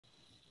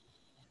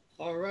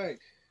All right.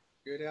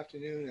 Good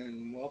afternoon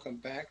and welcome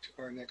back to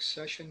our next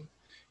session.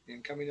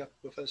 And coming up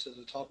with us is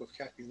a talk with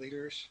Kathryn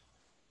Lueders.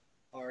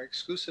 Our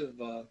exclusive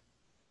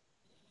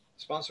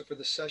sponsor for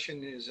this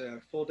session is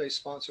a full day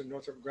sponsor,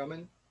 Northrop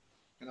Grumman.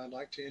 And I'd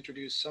like to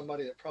introduce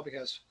somebody that probably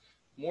has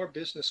more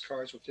business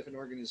cards with different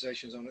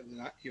organizations on it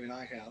than even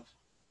I have.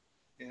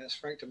 And that's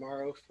Frank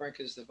Tomorrow.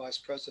 Frank is the Vice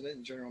President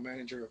and General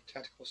Manager of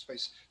Tactical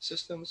Space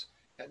Systems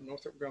at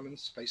Northrop Grumman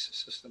Space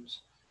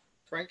Systems.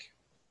 Frank,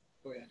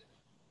 go ahead.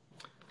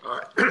 All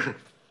right.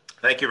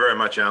 Thank you very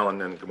much,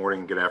 Alan, and good morning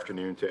and good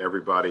afternoon to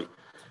everybody.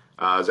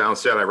 As Alan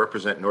said, I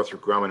represent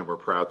Northrop Grumman, and we're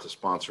proud to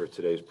sponsor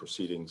today's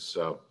proceedings.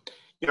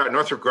 At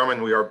Northrop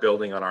Grumman, we are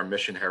building on our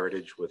mission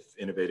heritage with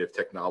innovative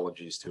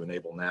technologies to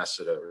enable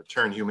NASA to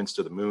return humans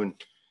to the moon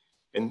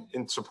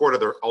in support of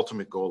their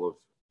ultimate goal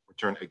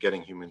of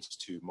getting humans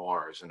to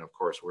Mars. And of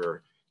course,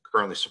 we're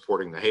currently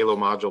supporting the HALO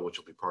module, which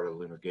will be part of the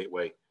Lunar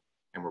Gateway,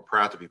 and we're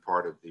proud to be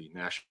part of the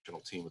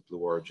national team with Blue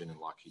Origin and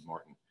Lockheed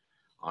Martin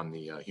on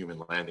the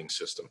human landing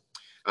system.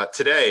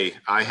 Today,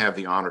 I have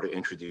the honor to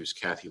introduce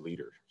Kathryn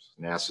Lueders,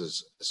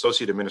 NASA's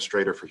Associate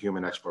Administrator for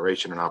Human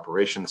Exploration and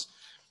Operations,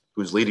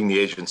 who's leading the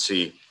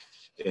agency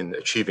in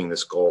achieving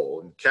this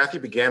goal. And Kathy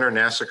began her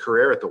NASA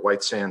career at the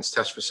White Sands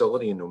Test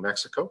Facility in New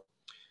Mexico,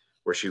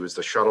 where she was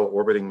the Shuttle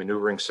Orbiting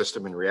Maneuvering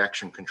System and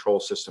Reaction Control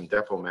System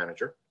Depot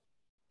Manager.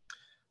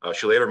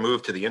 She later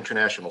moved to the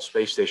International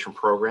Space Station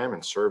program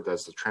and served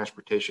as the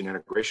Transportation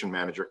Integration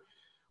Manager,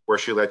 where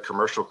she led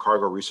commercial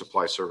cargo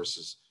resupply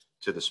services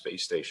to the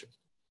space station.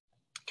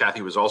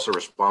 Kathy was also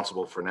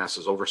responsible for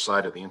NASA's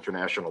oversight of the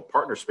international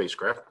partner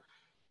spacecraft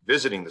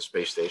visiting the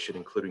space station,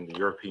 including the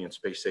European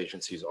Space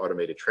Agency's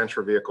Automated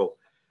Transfer Vehicle,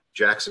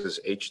 JAXA's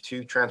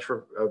H-2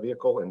 Transfer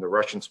Vehicle, and the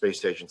Russian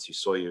Space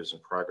Agency's Soyuz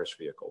and Progress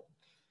Vehicle.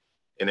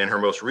 And in her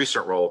most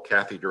recent role,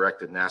 Kathy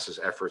directed NASA's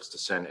efforts to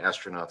send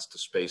astronauts to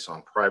space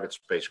on private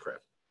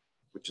spacecraft,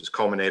 which has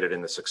culminated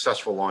in the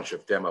successful launch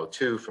of Demo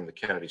 2 from the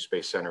Kennedy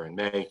Space Center in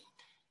May.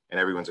 And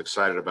everyone's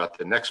excited about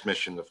the next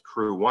mission, the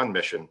Crew 1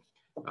 mission,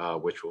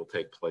 which will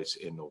take place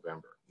in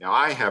November. Now,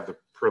 I have the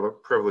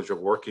privilege of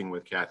working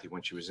with Kathy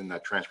when she was in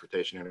that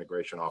Transportation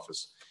Integration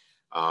Office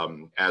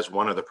as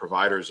one of the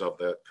providers of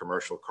the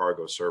commercial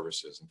cargo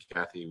services. And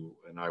Kathy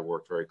and I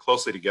worked very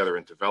closely together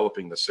in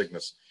developing the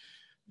Cygnus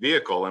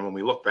vehicle. And when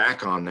we look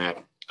back on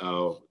that,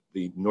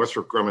 the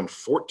Northrop Grumman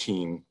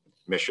 14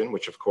 mission,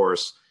 which of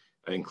course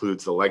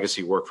includes the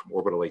legacy work from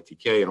Orbital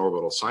ATK and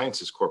Orbital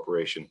Sciences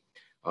Corporation,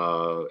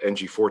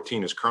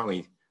 NG-14 is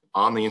currently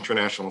on the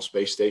International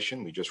Space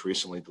Station. We just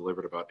recently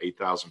delivered about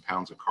 8,000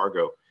 pounds of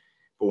cargo.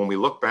 But when we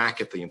look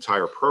back at the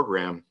entire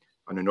program,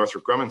 on the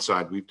Northrop Grumman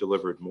side, we've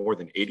delivered more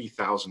than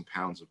 80,000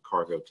 pounds of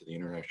cargo to the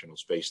International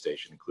Space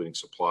Station, including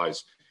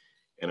supplies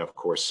and, of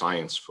course,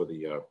 science for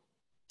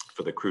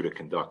the crew to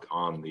conduct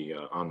on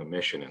the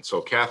mission. And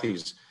so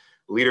Kathy's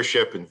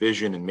leadership and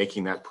vision in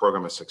making that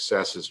program a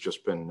success has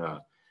just been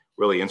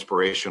really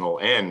inspirational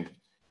and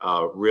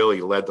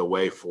really led the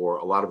way for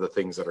a lot of the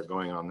things that are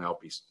going on now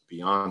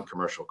beyond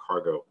commercial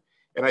cargo.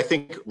 And I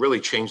think really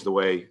changed the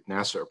way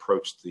NASA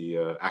approached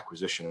the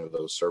acquisition of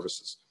those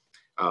services.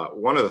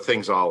 One of the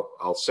things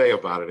I'll say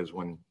about it is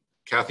when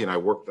Kathy and I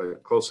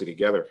worked closely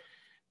together,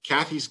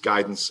 Kathy's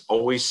guidance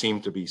always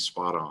seemed to be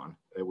spot on.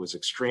 It was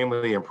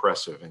extremely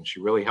impressive, and she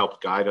really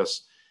helped guide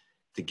us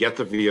to get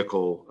the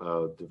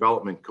vehicle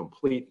development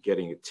complete,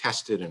 getting it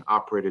tested and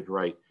operated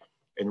right,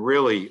 and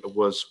really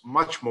was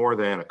much more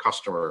than a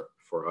customer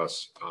for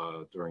us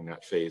during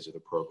that phase of the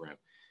program.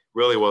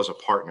 Really was a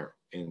partner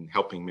in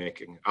helping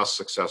making us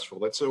successful.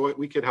 That's so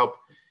we could help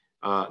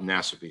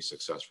NASA be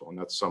successful. And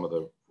that's some of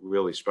the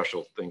really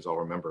special things I'll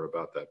remember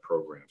about that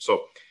program.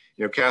 So,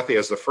 Kathy,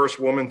 as the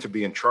first woman to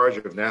be in charge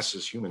of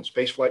NASA's human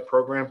spaceflight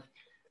program,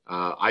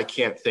 I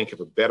can't think of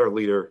a better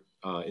leader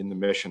in the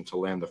mission to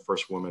land the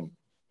first woman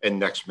and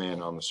next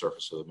man on the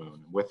surface of the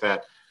moon. And with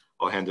that,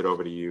 I'll hand it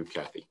over to you,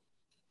 Kathy.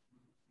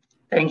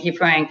 Thank you,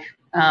 Frank.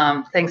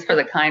 Thanks for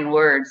the kind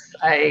words.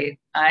 I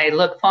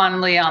look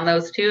fondly on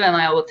those two, and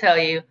I will tell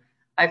you,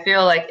 I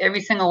feel like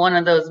every single one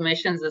of those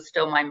missions is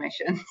still my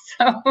mission.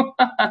 So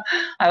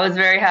I was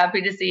very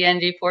happy to see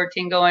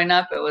NG-14 going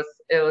up. It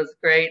was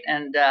great,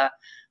 and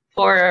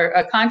for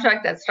a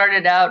contract that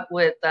started out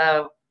with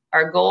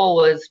our goal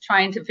was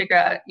trying to figure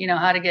out,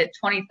 how to get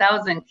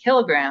 20,000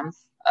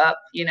 kilograms up.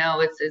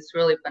 It's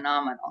really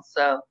phenomenal.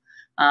 So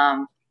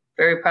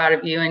very proud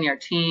of you and your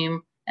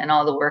team and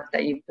all the work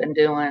that you've been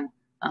doing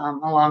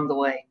along the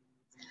way.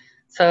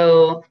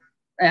 So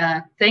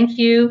thank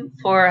you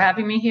for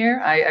having me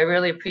here. I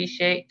really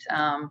appreciate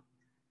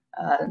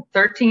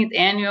 13th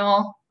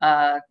annual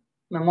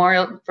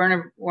Memorial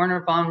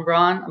Wernher von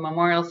Braun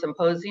Memorial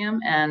Symposium.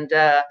 And,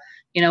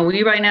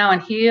 we right now in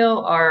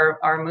HEO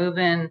are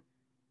moving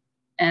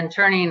and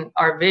turning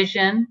our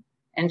vision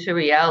into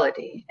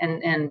reality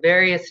in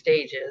various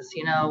stages.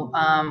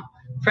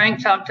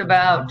 Frank talked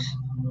about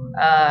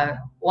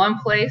one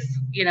place,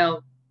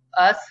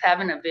 us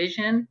having a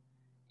vision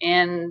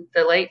in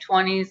the late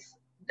 20s,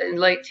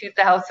 late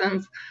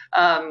 2000s,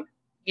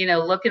 you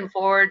know, looking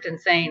forward and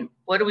saying,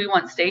 what do we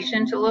want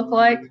station to look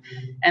like?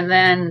 And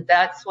then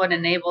that's what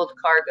enabled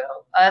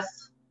cargo.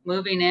 Us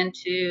moving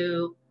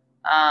into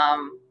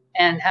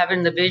and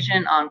having the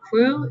vision on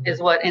crew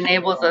is what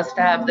enables us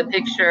to have the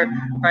picture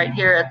right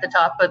here at the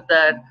top of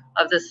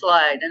the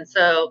slide. And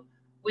so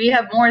we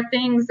have more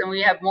things and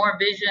we have more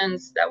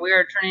visions that we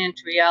are turning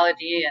into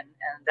reality, and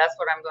that's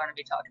what I'm going to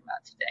be talking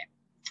about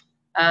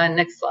today.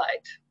 Next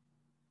slide.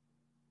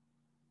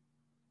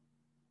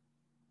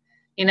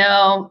 You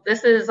know,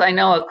 this is, I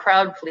know, a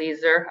crowd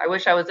pleaser. I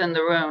wish I was in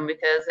the room,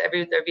 because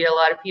there'd be a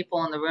lot of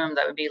people in the room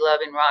that would be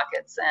loving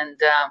rockets.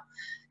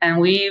 And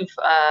we've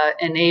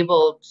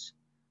enabled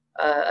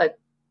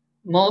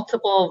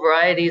multiple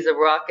varieties of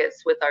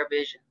rockets with our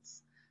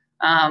visions.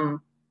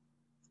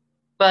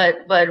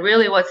 But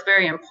really what's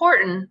very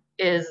important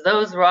is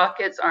those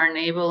rockets are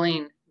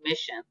enabling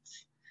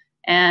missions.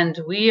 And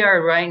we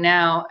are right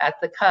now at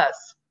the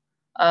cusp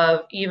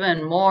of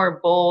even more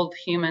bold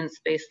human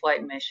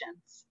spaceflight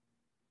missions.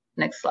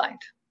 Next slide.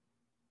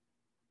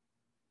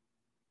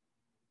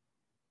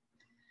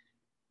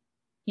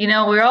 You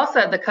know, we're also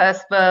at the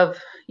cusp of,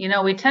 you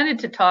know, we tended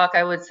to talk,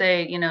 I would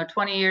say, you know,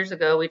 20 years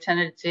ago, we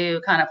tended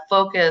to kind of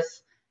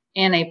focus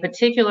in a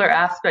particular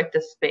aspect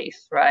of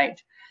space, right?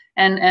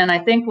 And I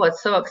think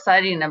what's so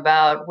exciting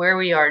about where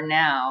we are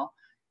now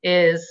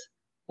is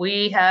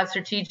we have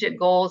strategic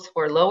goals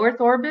for low Earth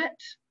orbit.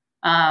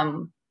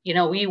 You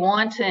know, we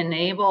want to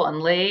enable and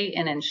lay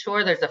and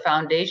ensure there's a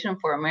foundation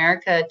for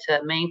America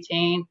to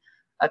maintain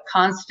a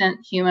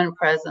constant human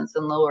presence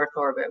in low Earth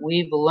orbit.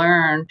 We've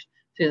learned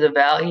through the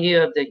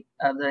value of the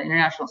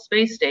International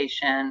Space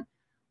Station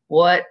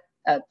what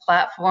a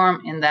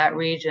platform in that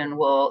region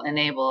will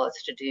enable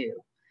us to do.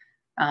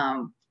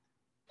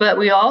 But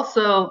we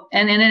also,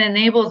 and it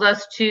enables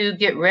us to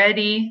get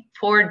ready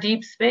for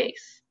deep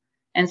space.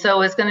 And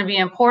so it's going to be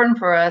important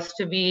for us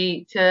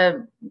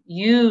to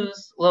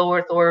use low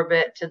Earth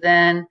orbit to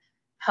then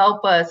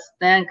help us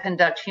then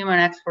conduct human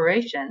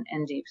exploration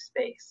in deep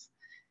space.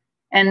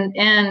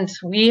 And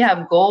we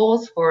have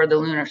goals for the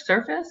lunar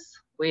surface.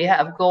 We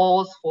have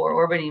goals for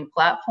orbiting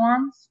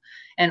platforms.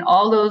 And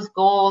all those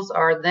goals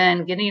are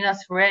then getting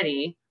us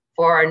ready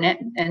for our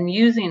and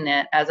using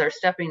it as our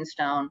stepping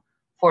stone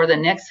for the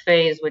next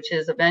phase, which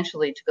is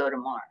eventually to go to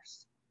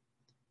Mars.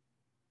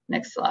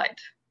 Next slide.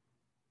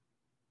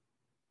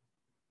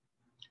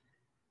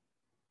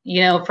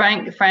 You know,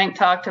 Frank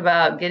talked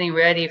about getting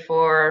ready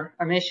for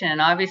a mission,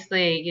 and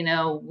obviously, you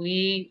know,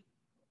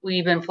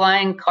 we've been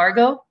flying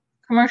cargo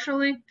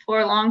commercially for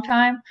a long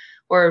time.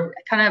 We're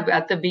kind of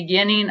at the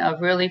beginning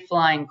of really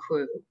flying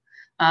crew.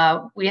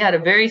 We had a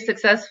very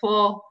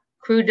successful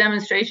crew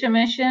demonstration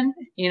mission,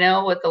 you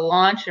know, with the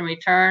launch and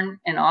return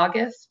in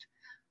August.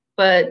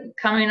 But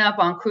coming up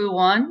on Crew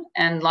 1,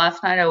 and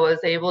last night I was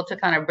able to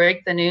kind of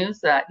break the news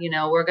that, you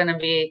know, we're going to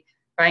be,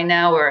 right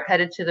now we're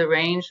headed to the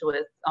range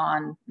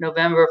on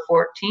November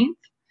 14th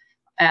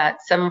at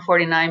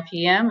 7:49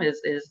 p.m.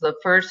 is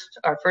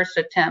our first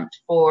attempt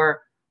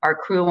for our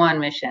Crew 1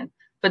 mission.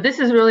 But this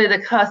is really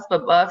the cusp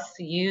of us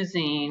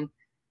using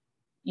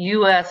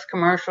U.S.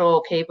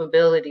 commercial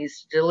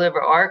capabilities to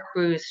deliver our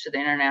crews to the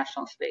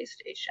International Space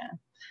Station.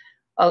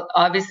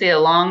 Obviously,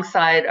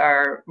 alongside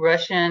our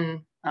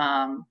Russian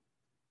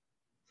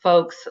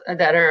folks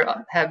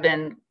that have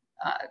been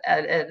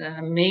at an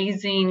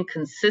amazing,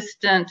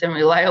 consistent, and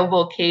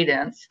reliable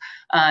cadence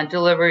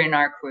delivering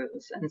our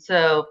crews. And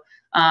so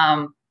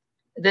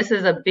this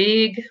is a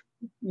big,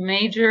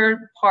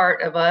 major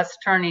part of us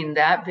turning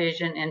that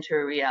vision into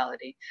a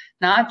reality,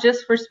 not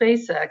just for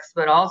SpaceX,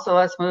 but also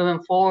us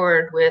moving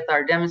forward with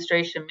our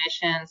demonstration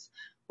missions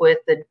with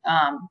the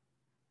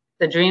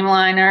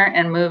Dreamliner,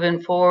 and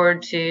moving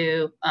forward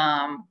to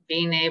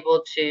being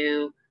able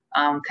to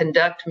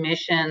conduct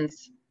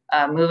missions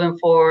moving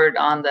forward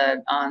on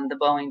the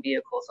Boeing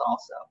vehicles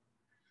also.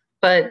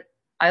 But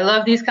I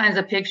love these kinds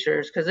of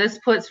pictures because this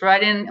puts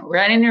right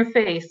in your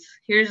face.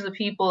 Here's the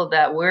people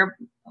that we're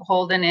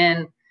holding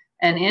in,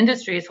 and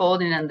industry is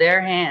holding in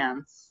their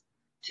hands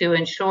to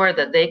ensure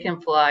that they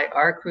can fly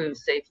our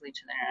crews safely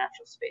to the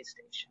International Space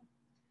Station.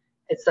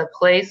 It's a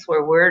place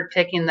where we're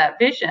taking that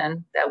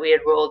vision that we had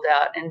rolled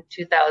out in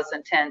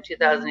 2010,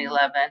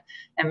 2011,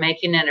 and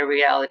making it a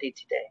reality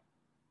today.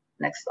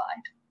 Next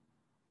slide.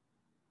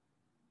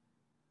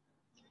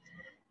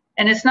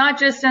 And it's not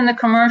just in the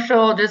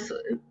commercial, just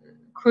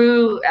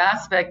crew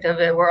aspect of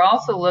it. We're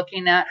also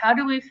looking at how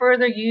do we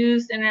further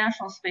use the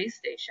International Space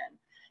Station.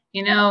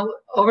 You know,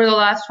 over the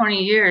last 20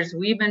 years,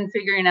 we've been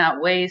figuring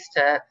out ways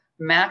to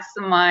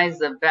maximize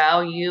the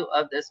value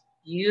of this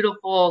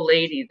beautiful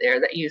lady there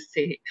that you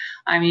see.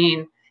 I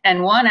mean,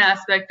 and one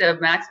aspect of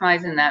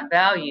maximizing that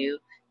value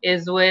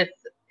is with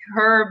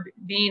her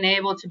being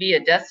able to be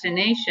a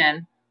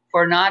destination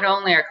for not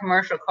only our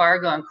commercial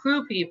cargo and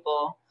crew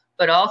people,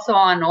 but also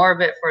on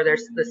orbit for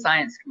the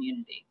science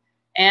community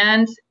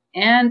and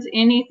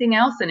anything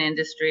else in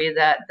industry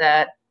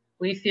that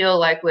we feel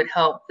like would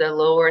help the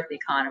low Earth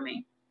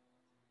economy.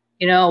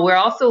 You know, we're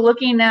also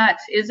looking at,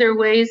 is there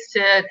ways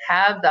to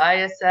have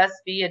the ISS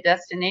be a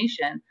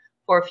destination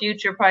for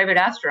future private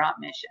astronaut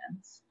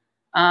missions.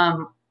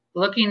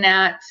 Looking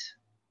at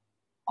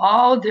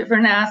all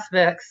different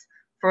aspects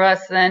for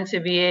us then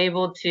to be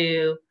able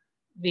to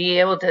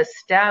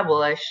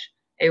establish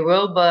a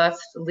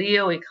robust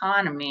LEO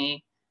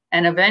economy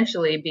and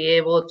eventually be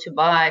able to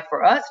buy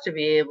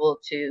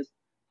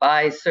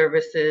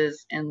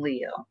services in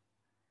LEO.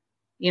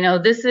 You know,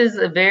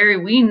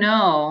 we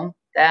know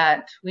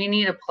that we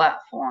need a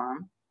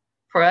platform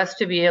for us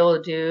to be able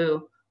to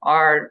do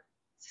our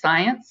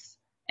science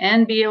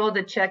and be able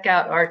to check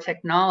out our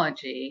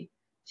technology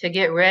to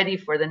get ready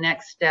for the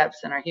next steps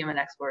in our human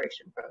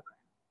exploration program.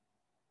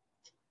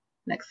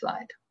 Next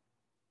slide.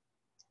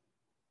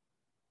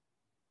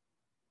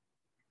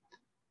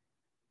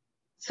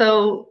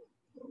 So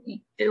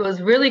it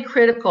was really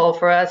critical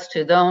for us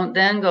to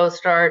then go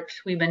start.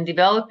 We've been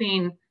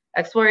developing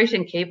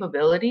exploration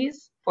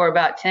capabilities for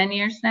about 10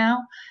 years now,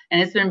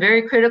 and it's been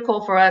very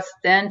critical for us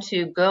then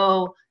to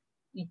go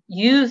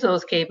use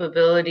those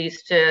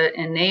capabilities to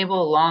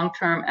enable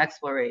long-term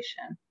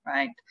exploration,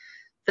 right?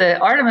 The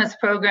Artemis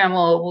program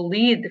will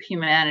lead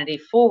humanity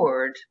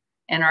forward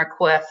in our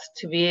quest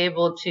to be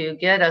able to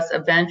get us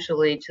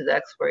eventually to the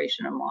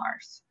exploration of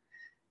Mars.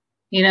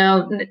 You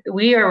know,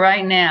 we are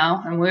right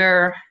now, and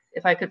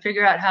if I could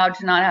figure out how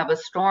to not have a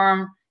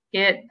storm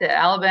hit the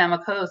Alabama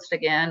coast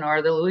again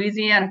or the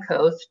Louisiana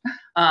coast,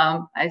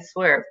 I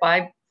swear,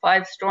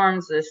 five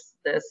storms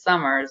this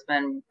summer has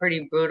been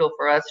pretty brutal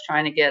for us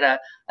trying to get a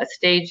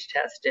stage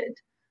tested.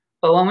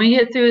 But when we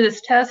get through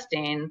this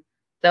testing,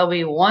 there'll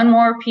be one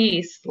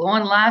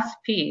last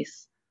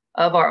piece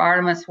of our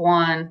Artemis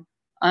 1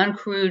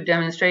 uncrewed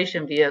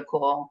demonstration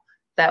vehicle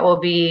that will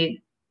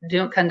be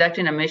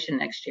conducting a mission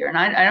next year. And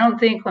I don't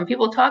think when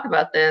people talk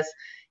about this,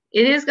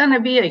 it is going to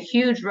be a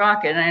huge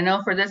rocket. And I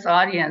know for this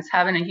audience,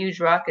 having a huge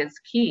rocket is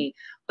key,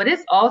 but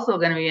it's also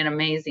going to be an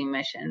amazing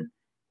mission.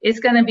 It's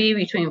going to be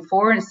between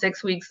 4 and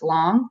 6 weeks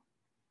long.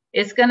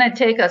 It's going to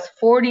take us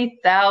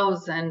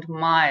 40,000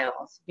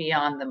 miles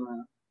beyond the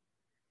moon.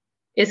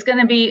 It's going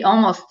to be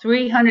almost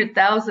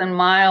 300,000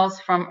 miles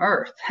from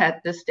Earth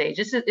at this stage.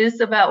 This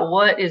is about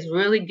what is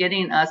really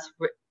getting us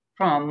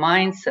from a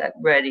mindset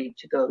ready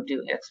to go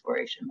do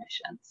exploration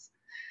missions.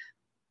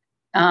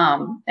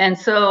 And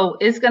so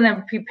it's going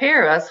to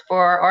prepare us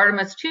for our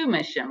Artemis 2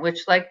 mission, which,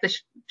 like the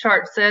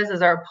chart says,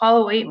 is our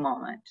Apollo 8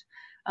 moment.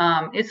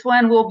 It's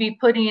when we'll be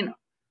putting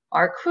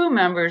our crew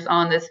members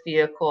on this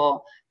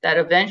vehicle that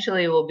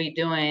eventually will be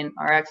doing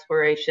our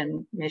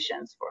exploration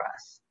missions for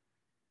us.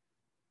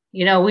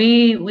 You know,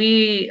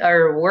 we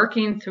are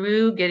working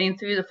through getting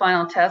through the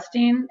final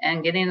testing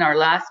and getting our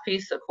last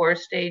piece of core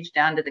stage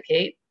down to the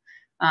Cape.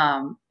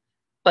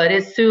 But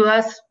it's through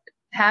us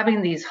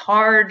having these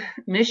hard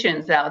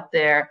missions out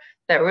there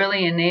that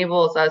really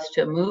enables us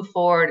to move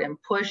forward and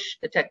push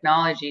the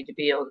technology to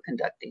be able to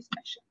conduct these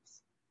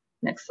missions.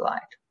 Next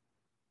slide.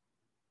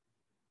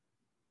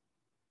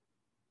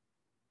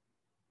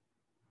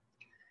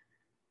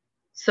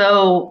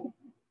 So,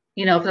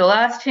 you know, for the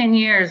last 10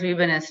 years, we've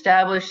been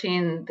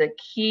establishing the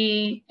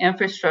key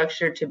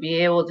infrastructure to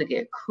be able to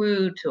get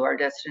crew to our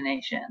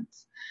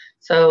destinations.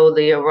 So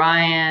the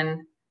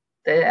Orion,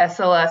 the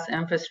SLS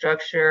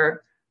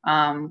infrastructure,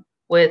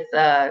 with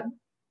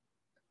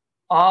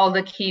all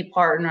the key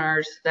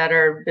partners that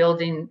are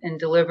building and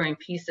delivering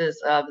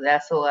pieces of the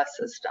SLS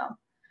system.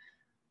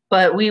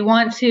 But we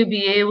want to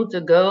be able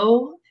to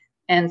go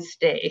and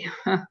stay.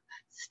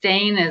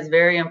 Staying is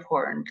very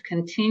important,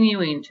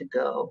 continuing to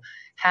go,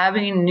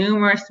 having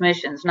numerous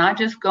missions, not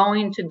just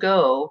going to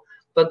go,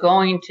 but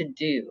going to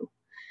do.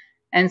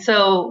 And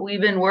so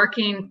we've been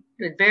working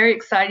a very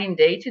exciting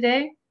day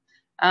today.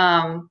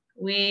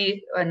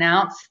 We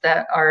announced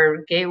that our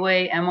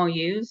gateway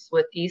MOUs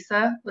with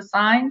ESA was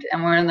signed,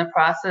 and we're in the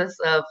process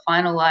of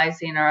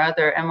finalizing our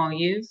other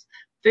MOUs.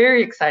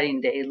 Very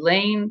exciting day,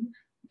 laying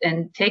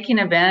and taking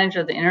advantage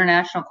of the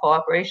international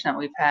cooperation that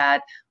we've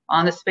had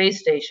on the space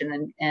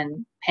station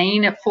and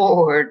paying it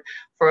forward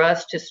for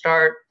us to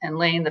start and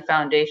laying the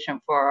foundation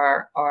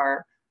for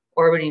our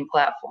orbiting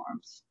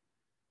platforms.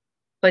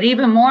 But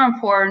even more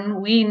important,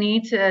 we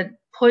need to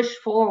push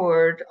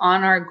forward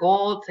on our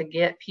goal to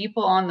get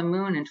people on the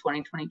moon in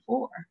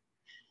 2024.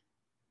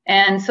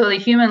 And so the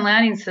human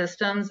landing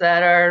systems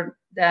that are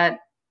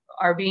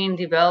being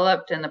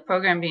developed and the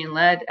program being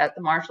led at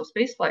the Marshall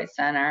Space Flight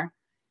Center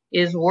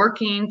is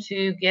working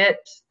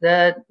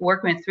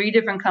with 3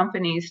 different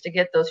companies to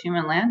get those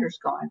human landers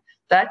going.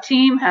 That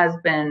team has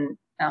been,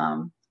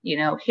 you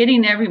know,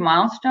 hitting every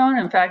milestone.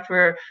 In fact,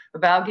 we're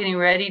about getting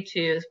ready to,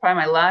 it's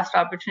probably my last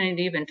opportunity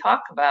to even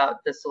talk about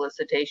the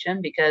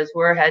solicitation, because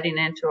we're heading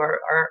into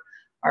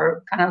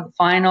our kind of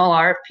final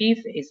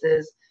RFP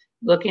phases,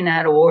 looking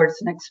at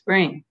awards next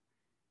spring.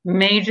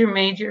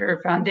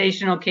 Major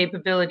foundational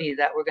capability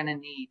that we're going to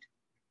need.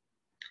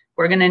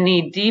 We're going to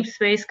need deep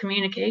space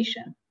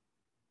communication.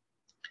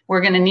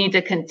 We're going to need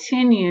to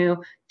continue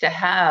to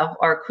have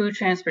our crew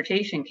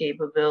transportation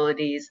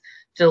capabilities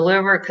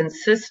deliver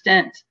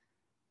consistent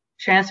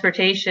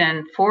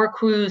transportation for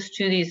crews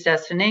to these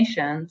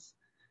destinations.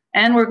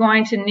 And we're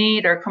going to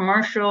need our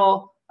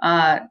commercial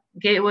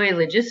gateway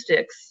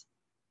logistics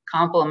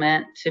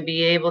complement to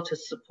be able to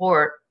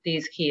support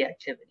these key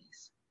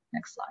activities.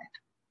 Next slide.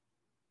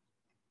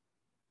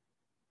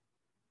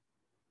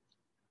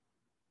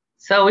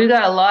 So we've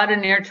got a lot of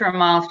near-term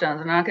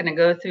milestones. I'm not going to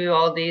go through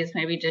all these,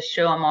 maybe just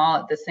show them all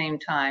at the same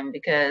time,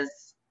 because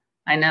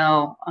I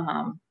know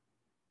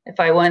if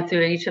I went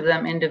through each of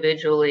them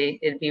individually,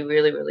 it'd be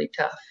really, really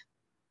tough.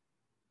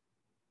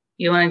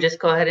 You want to just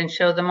go ahead and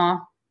show them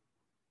all?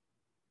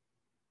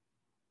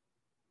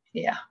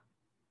 Yeah.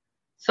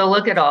 So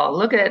look at all.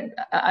 Look at,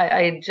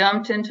 I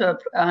jumped into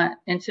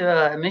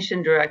a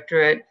mission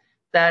directorate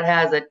that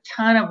has a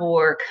ton of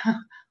work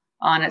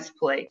on its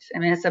plate. I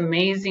mean, it's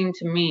amazing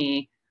to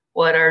me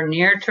what our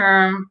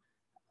near-term,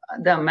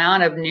 the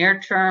amount of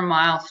near-term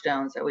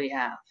milestones that we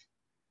have.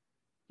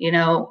 You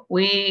know,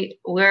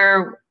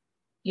 we're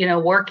you know,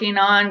 working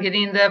on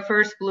getting the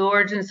first Blue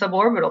Origin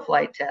suborbital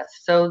flight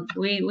test. So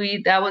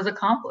that was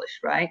accomplished,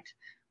 right?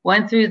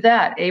 Went through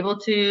that,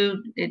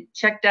 it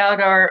checked out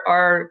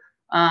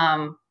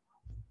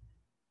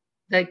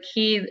the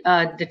key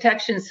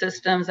detection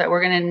systems that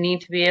we're going to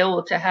need to be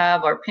able to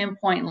have our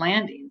pinpoint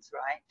landings,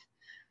 right?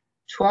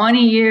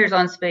 20 years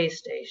on space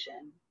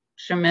station,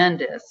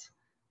 tremendous.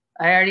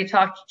 I already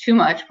talked too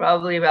much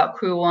probably about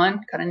Crew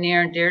 1, kind of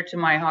near and dear to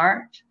my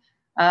heart.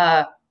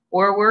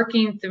 We're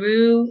working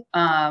through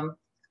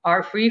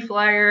our free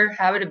flyer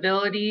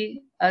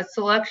habitability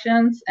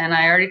selections, and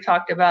I already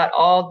talked about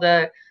all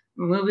the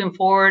moving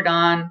forward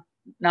on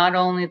not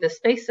only the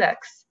SpaceX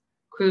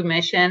crew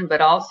mission, but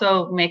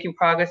also making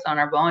progress on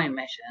our Boeing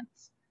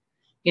missions.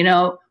 You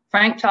know,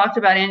 Frank talked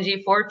about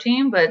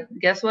NG-14, but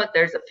guess what?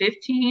 There's a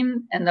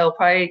 15, and they'll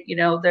probably, you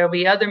know, there'll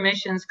be other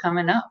missions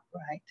coming up,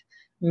 right?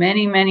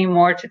 Many, many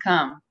more to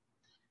come.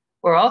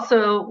 We're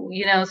also,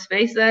 you know,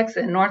 SpaceX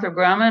and Northrop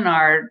Grumman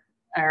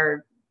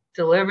are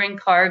delivering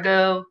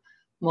cargo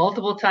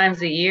multiple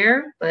times a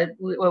year, but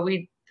what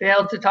we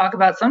failed to talk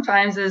about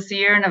sometimes is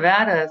Sierra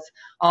Nevada's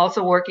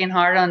also working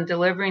hard on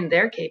delivering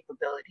their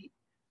capability.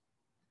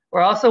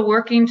 We're also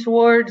working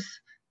towards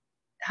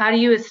how do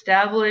you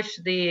establish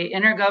the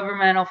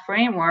intergovernmental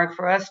framework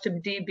for us to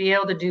be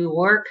able to do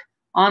work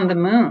on the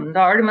moon. The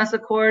Artemis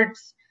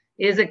Accords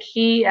is a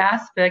key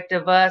aspect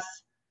of us.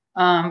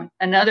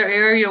 Another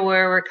area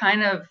where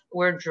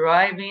we're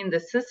driving the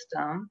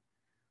system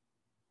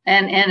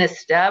and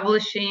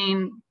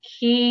establishing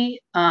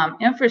key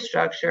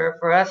infrastructure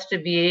for us to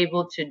be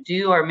able to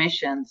do our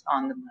missions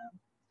on the moon.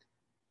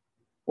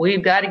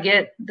 We've got to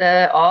get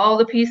all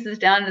the pieces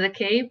down to the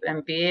Cape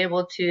and be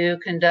able to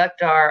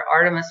conduct our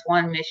Artemis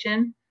 1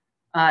 mission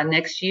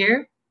next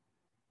year.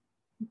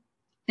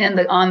 And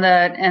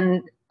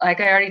like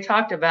I already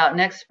talked about,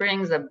 next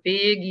spring's a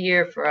big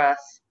year for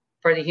us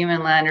for the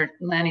human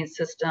landing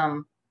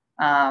system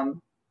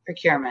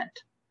procurement.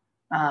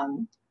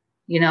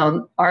 You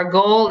know, our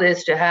goal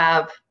is to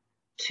have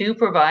 2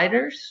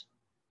 providers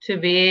to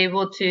be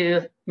able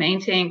to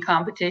maintain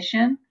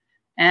competition,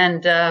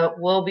 and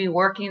we'll be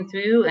working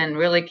through and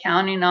really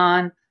counting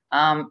on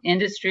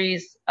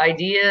industry's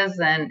ideas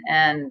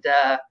and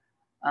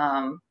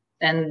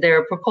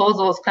their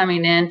proposals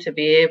coming in to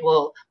be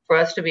able for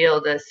us to be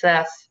able to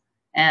assess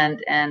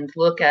and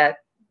look at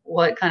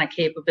what kind of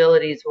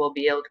capabilities we'll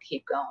be able to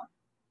keep going.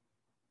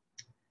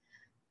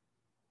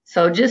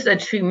 So just a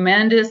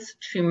tremendous,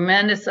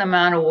 tremendous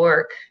amount of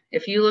work.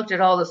 If you looked at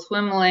all the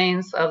swim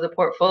lanes of the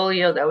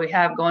portfolio that we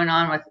have going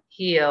on with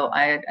HEO,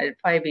 I'd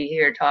probably be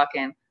here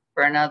talking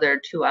for another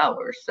 2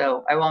 hours.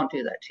 So I won't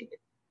do that to you.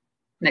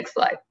 Next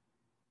slide.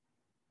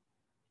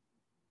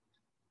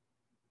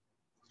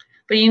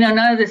 But you know,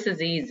 none of this is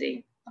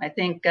easy. I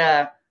think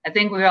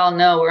we all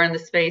know we're in the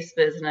space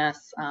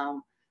business.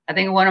 I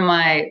think one of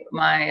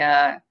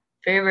my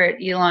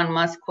favorite Elon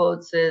Musk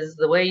quotes is,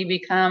 the way you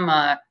become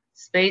a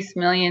space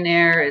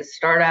millionaire is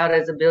start out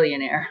as a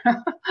billionaire.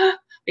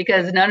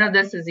 Because none of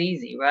this is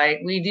easy, right?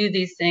 We do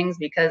these things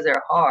because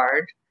they're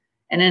hard.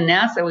 And in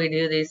NASA, we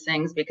do these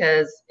things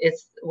because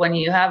it's when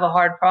you have a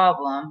hard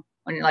problem,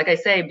 like I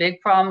say,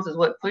 big problems is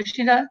what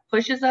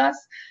pushes us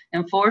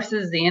and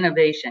forces the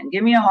innovation.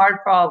 Give me a hard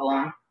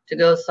problem to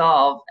go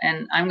solve,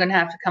 and I'm going to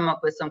have to come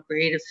up with some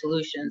creative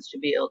solutions to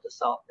be able to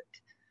solve it.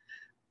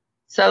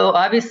 So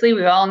obviously,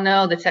 we all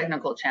know the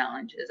technical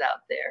challenges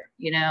out there.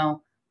 You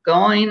know,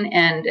 going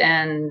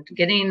and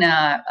getting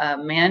a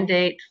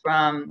mandate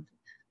from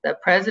the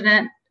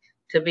president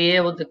to be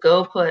able to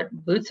go put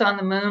boots on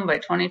the moon by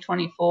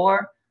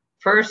 2024,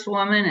 first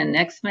woman and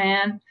next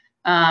man,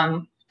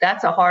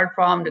 that's a hard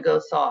problem to go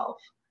solve.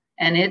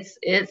 And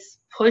it's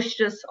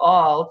pushed us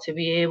all to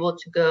be able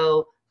to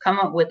go come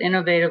up with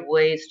innovative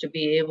ways to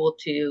be able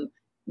to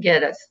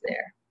get us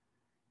there.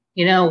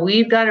 You know,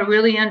 we've got to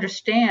really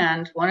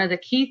understand one of the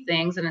key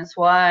things, and it's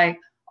why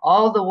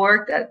all the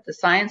work that the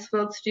science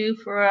folks do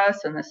for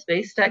us and the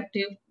space tech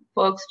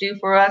folks do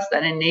for us,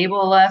 that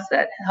enable us,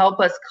 that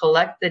help us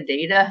collect the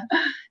data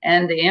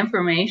and the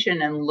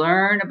information and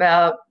learn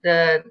about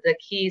the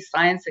key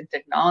science and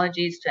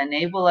technologies to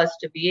enable us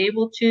to be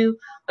able to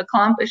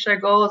accomplish our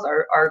goals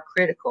are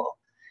critical.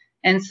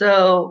 And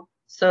so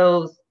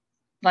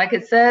like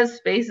it says,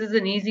 space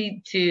isn't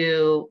easy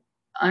to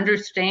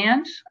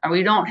understand, and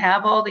we don't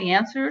have all the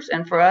answers.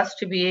 And for us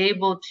to be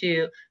able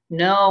to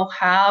know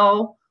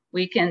how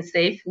we can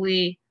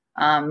safely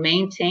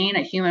maintain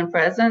a human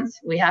presence,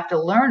 we have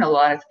to learn a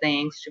lot of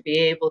things to be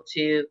able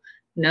to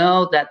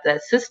know that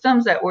the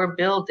systems that we're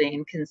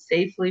building can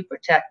safely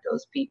protect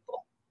those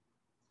people.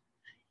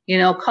 You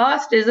know,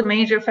 cost is a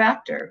major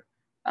factor.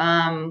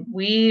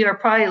 We are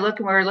probably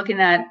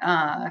looking at,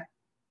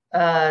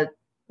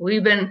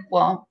 we've been,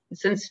 well,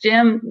 since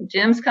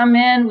Jim's come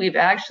in, we've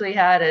actually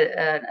had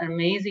an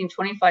amazing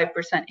 25%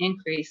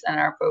 increase in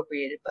our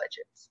appropriated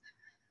budgets.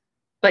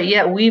 But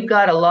yet we've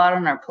got a lot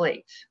on our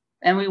plate,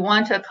 and we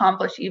want to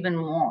accomplish even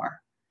more.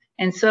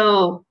 And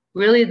so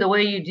really the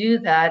way you do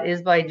that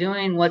is by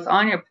doing what's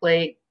on your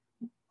plate,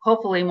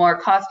 hopefully more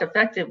cost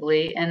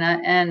effectively,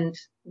 and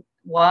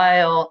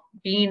while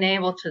being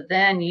able to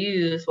then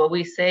use what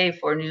we save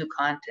for new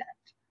content.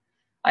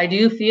 I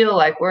do feel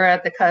like we're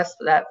at the cusp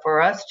that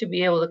for us to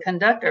be able to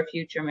conduct our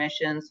future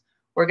missions,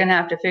 we're going to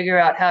have to figure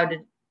out how to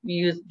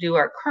do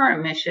our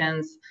current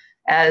missions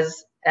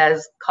as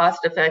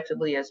cost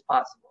effectively as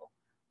possible.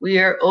 We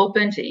are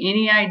open to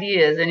any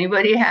ideas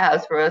anybody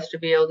has for us to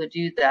be able to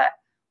do that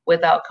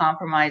without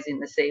compromising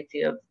the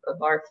safety of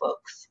our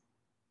folks.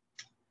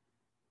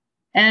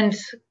 And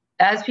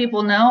as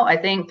people know, I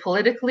think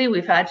politically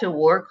we've had to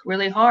work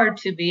really hard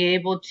to be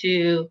able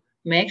to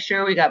make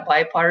sure we got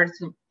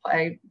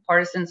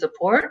bipartisan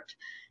support,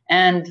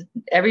 and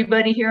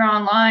everybody here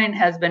online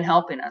has been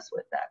helping us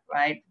with that,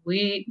 right?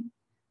 We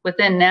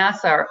within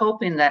NASA are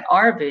hoping that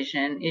our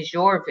vision is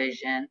your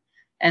vision,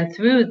 and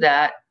through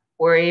that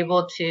we're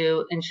able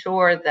to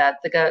ensure that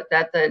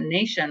the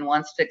nation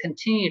wants to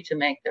continue to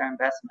make their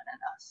investment in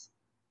us.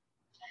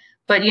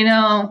 But you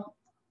know,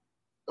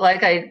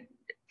 like I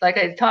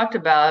talked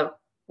about,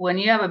 when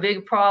you have a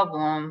big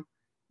problem,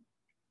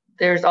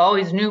 there's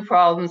always new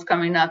problems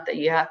coming up that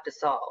you have to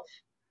solve.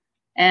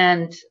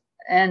 And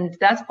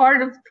that's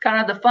part of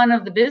kind of the fun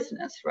of the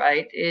business,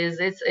 right?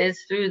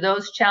 It's through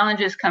those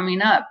challenges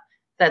coming up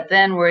that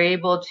then we're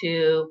able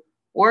to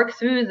work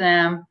through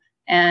them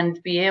and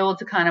be able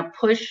to kind of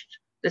push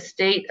the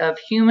state of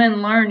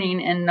human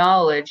learning and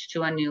knowledge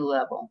to a new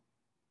level.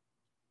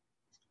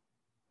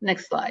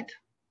 Next slide.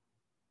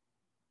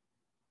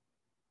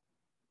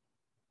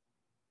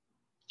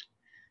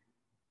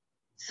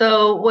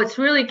 So what's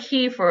really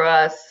key for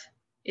us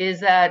is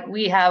that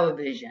we have a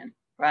vision,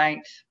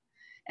 right?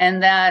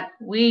 And that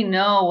we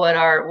know what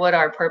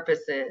our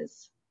purpose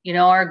is. You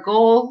know, our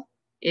goal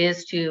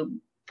is to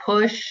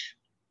push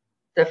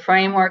the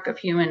framework of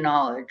human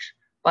knowledge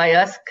by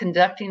us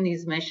conducting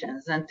these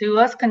missions. And through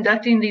us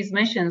conducting these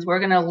missions, we're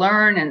going to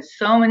learn in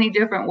so many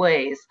different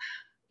ways,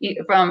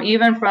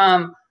 even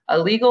from a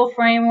legal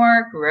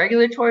framework,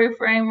 regulatory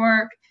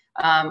framework,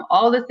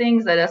 all the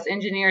things that us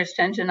engineers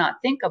tend to not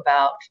think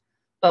about.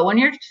 But when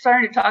you're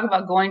starting to talk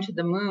about going to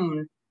the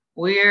moon,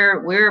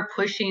 we're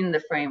pushing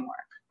the framework,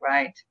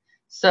 right?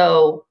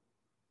 So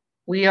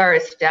we are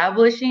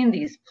establishing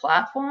these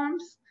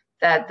platforms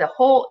that the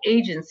whole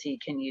agency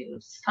can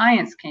use,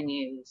 science can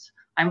use.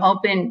 I'm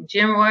hoping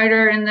Jim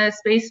Reuter in the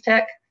Space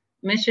Tech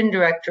Mission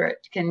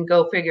Directorate can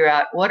go figure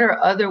out what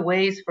are other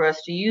ways for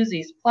us to use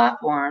these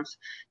platforms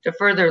to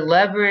further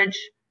leverage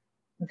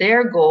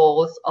their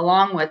goals,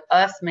 along with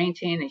us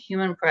maintaining a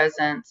human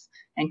presence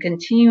and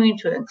continuing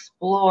to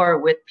explore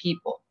with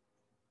people.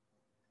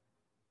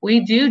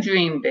 We do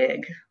dream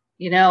big.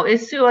 You know,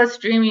 it's to us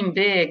dreaming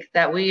big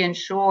that we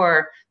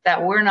ensure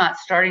that we're not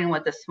starting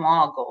with a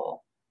small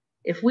goal.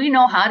 If we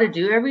know how to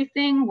do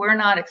everything, we're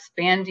not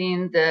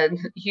expanding the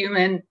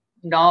human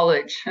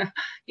knowledge.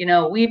 You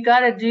know, we've got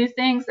to do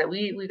things that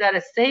we've got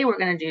to say we're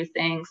going to do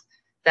things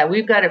that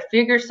we've got to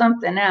figure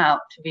something out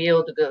to be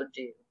able to go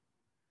do.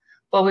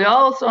 But we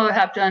also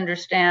have to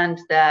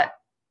understand that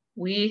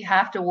we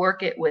have to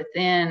work it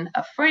within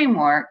a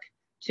framework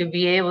to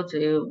be able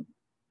to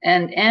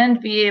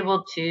and be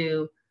able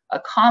to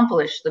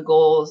accomplish the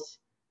goals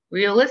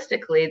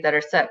realistically that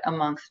are set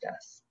amongst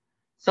us.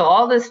 So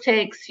all this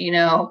takes, you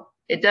know,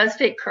 it does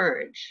take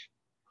courage.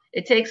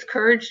 It takes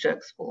courage to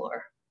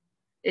explore.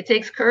 It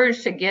takes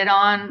courage to get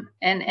on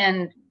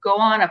and go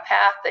on a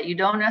path that you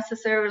don't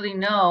necessarily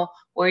know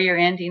where you're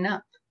ending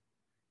up.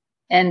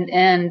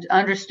 And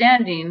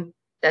understanding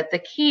that the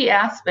key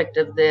aspect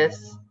of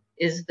this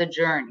is the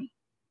journey.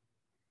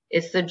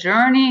 It's the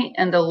journey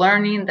and the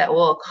learning that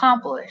we'll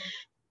accomplish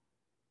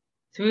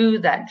through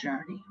that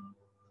journey.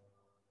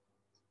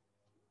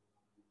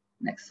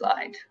 Next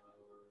slide.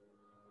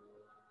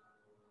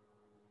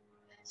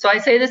 So I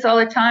say this all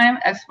the time,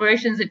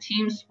 exploration is a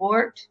team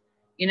sport.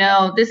 You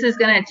know, this is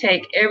going to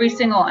take every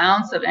single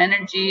ounce of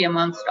energy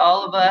amongst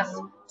all of us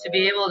to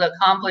be able to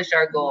accomplish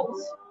our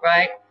goals,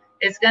 right?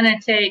 It's going to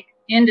take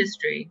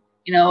industry.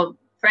 You know,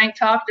 Frank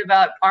talked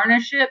about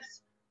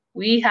partnerships.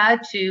 We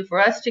had to, for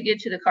us to get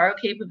to the cargo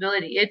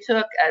capability, it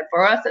took,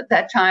 for us at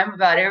that time,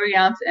 about every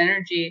ounce of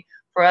energy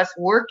for us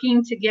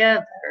working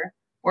together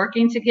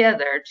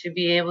to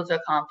be able to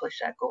accomplish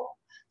that goal.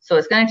 So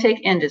it's going to take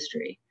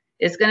industry.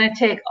 It's going to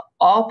take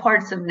all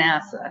parts of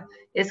NASA.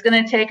 It's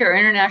going to take our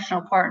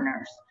international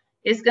partners.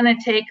 It's going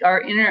to take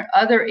our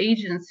other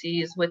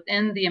agencies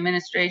within the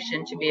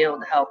administration to be able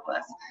to help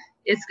us.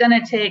 It's going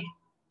to take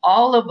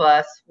all of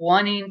us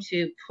wanting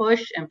to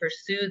push and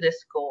pursue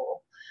this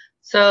goal.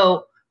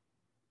 So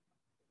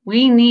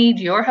we need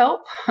your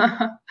help.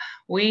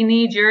 We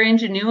need your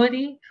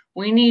ingenuity.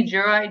 We need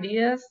your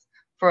ideas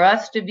for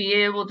us to be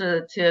able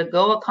to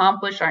go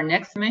accomplish our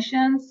next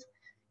missions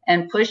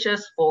and push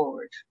us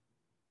forward.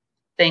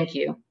 Thank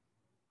you.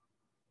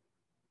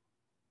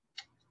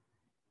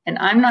 And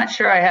I'm not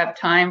sure I have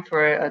time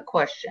for a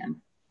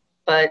question,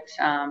 but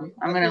I'm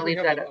going to leave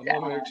that up to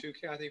a moment or two,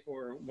 Kathy,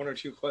 for one or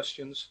two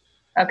questions.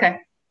 Okay.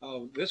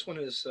 This one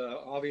is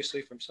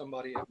obviously from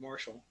somebody at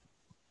Marshall.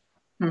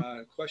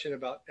 Question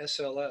about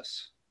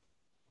SLS.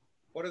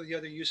 What are the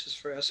other uses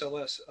for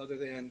SLS other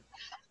than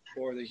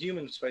for the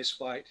human space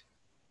flight?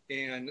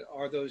 And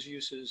are those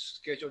uses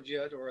scheduled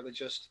yet, or are they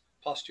just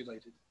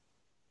postulated?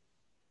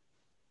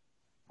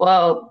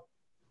 Well,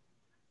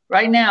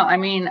 right now, I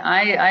mean,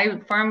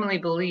 I firmly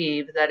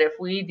believe that if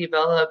we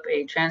develop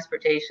a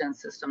transportation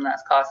system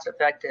that's cost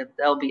effective,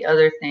 there'll be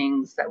other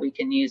things that we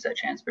can use that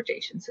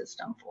transportation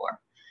system for.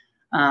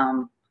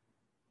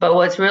 But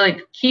what's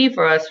really key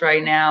for us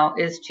right now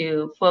is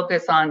to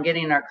focus on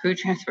getting our crew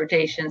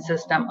transportation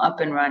system up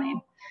and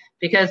running.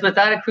 Because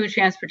without a crew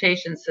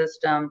transportation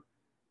system,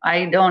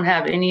 I don't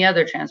have any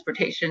other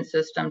transportation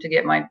system to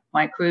get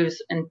my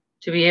crews and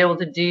to be able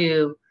to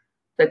do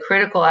the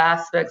critical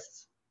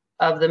aspects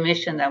of the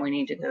mission that we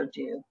need to go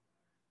do.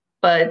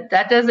 But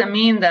that doesn't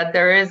mean that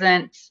there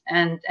isn't,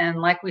 and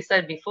like we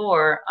said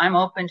before, I'm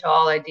open to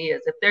all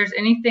ideas. If there's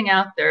anything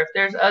out there, if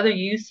there's other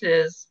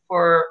uses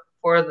for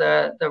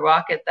the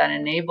rocket that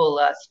enable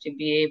us to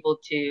be able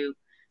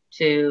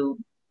to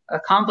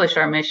accomplish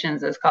our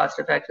missions as cost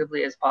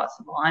effectively as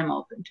possible, I'm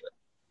open to it.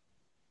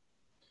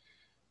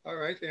 All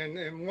right,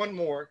 and one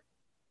more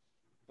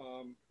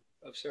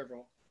of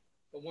several,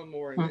 but one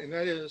more, and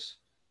that is,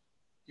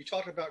 you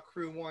talked about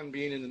Crew 1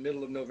 being in the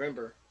middle of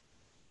November.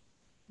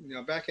 You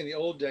know, back in the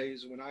old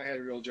days when I had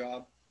a real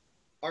job,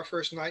 our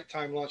first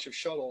nighttime launch of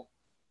shuttle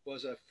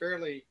was a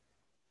fairly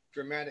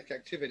dramatic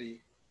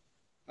activity,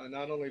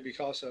 not only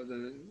because of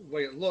the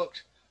way it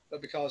looked,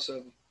 but because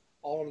of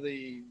all of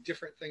the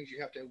different things you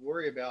have to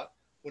worry about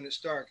when it's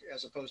dark,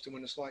 as opposed to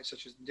when it's light,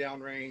 such as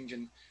downrange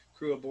and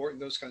crew abort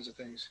and those kinds of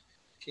things.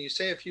 Can you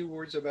say a few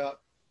words about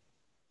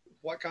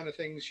what kind of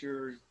things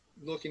you're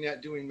looking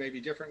at doing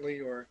maybe differently,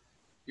 or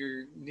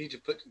you need to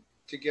put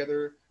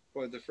together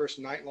for the first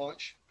night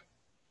launch?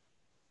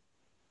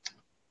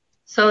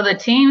 So the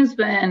team's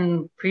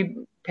been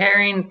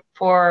preparing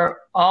for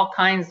all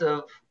kinds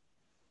of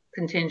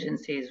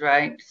contingencies,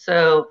 right?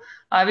 So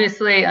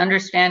obviously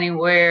understanding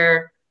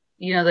where,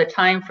 you know, the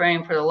time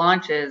frame for the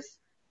launches,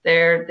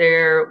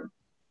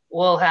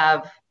 we'll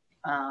have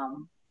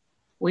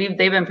they've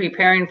been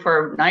preparing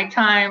for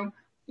nighttime,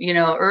 you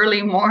know,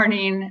 early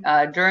morning,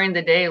 during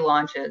the day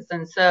launches.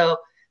 And so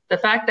the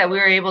fact that we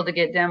were able to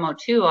get Demo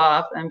 2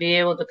 off and be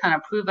able to kind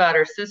of prove out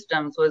our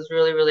systems was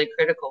really, really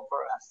critical for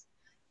us.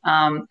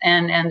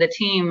 And the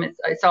team,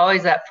 it's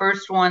always that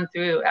first one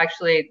through.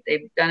 Actually,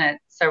 they've done it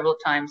several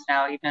times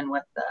now, even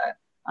with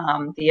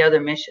the other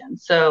mission.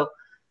 So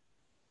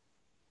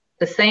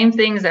the same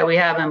things that we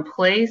have in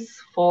place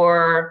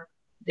for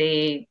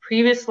the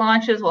previous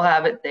launches, we'll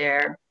have it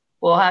there.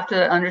 We'll have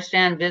to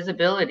understand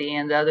visibility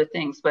and the other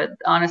things. But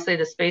honestly,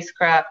 the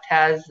spacecraft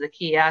has the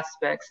key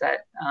aspects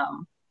that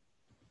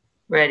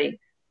ready.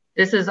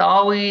 This is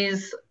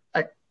always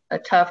a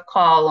tough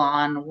call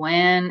on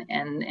when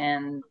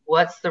and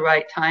what's the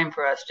right time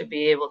for us to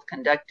be able to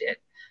conduct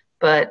it.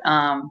 But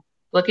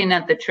looking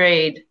at the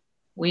trade,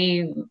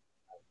 we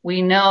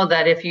know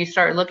that if you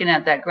start looking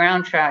at that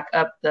ground track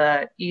up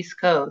the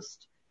East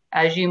Coast,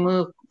 as you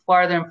move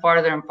farther and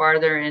farther and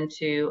farther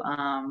into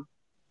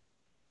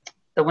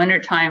the winter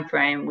time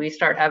frame, we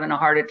start having a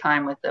harder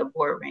time with the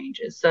abort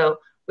ranges. So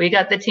we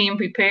got the team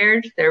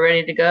prepared. They're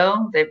ready to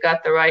go. They've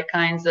got the right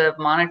kinds of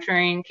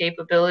monitoring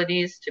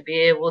capabilities to be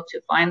able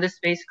to find the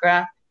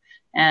spacecraft.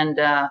 And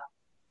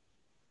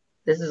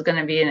this is going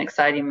to be an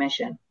exciting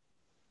mission.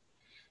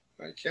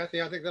 All right, Kathy,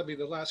 I think that'll be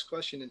the last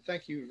question. And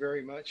thank you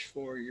very much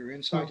for your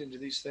insight into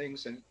these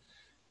things. And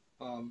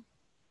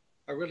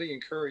I really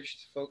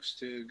encourage folks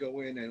to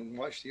go in and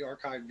watch the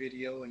archived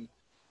video and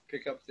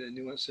pick up the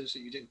nuances that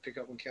you didn't pick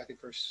up when Kathy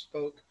first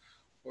spoke,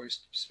 or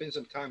spend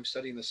some time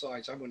studying the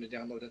slides. I'm going to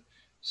download a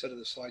set of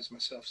the slides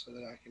myself so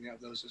that I can have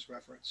those as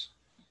reference.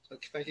 So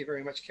thank you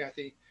very much,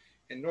 Kathy.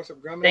 And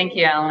Northrop Grumman, thank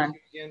you, Alan.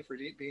 Thank you again for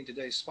being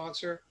today's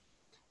sponsor.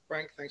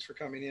 Frank, thanks for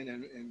coming in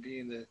and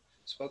being the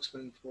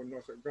spokesman for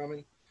Northrop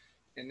Grumman.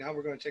 And now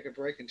we're going to take a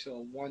break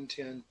until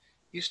 1:10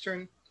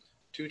 Eastern,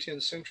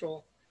 2:10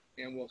 Central,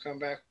 and we'll come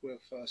back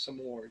with some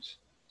awards.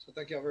 So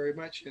thank you all very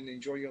much and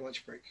enjoy your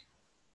lunch break.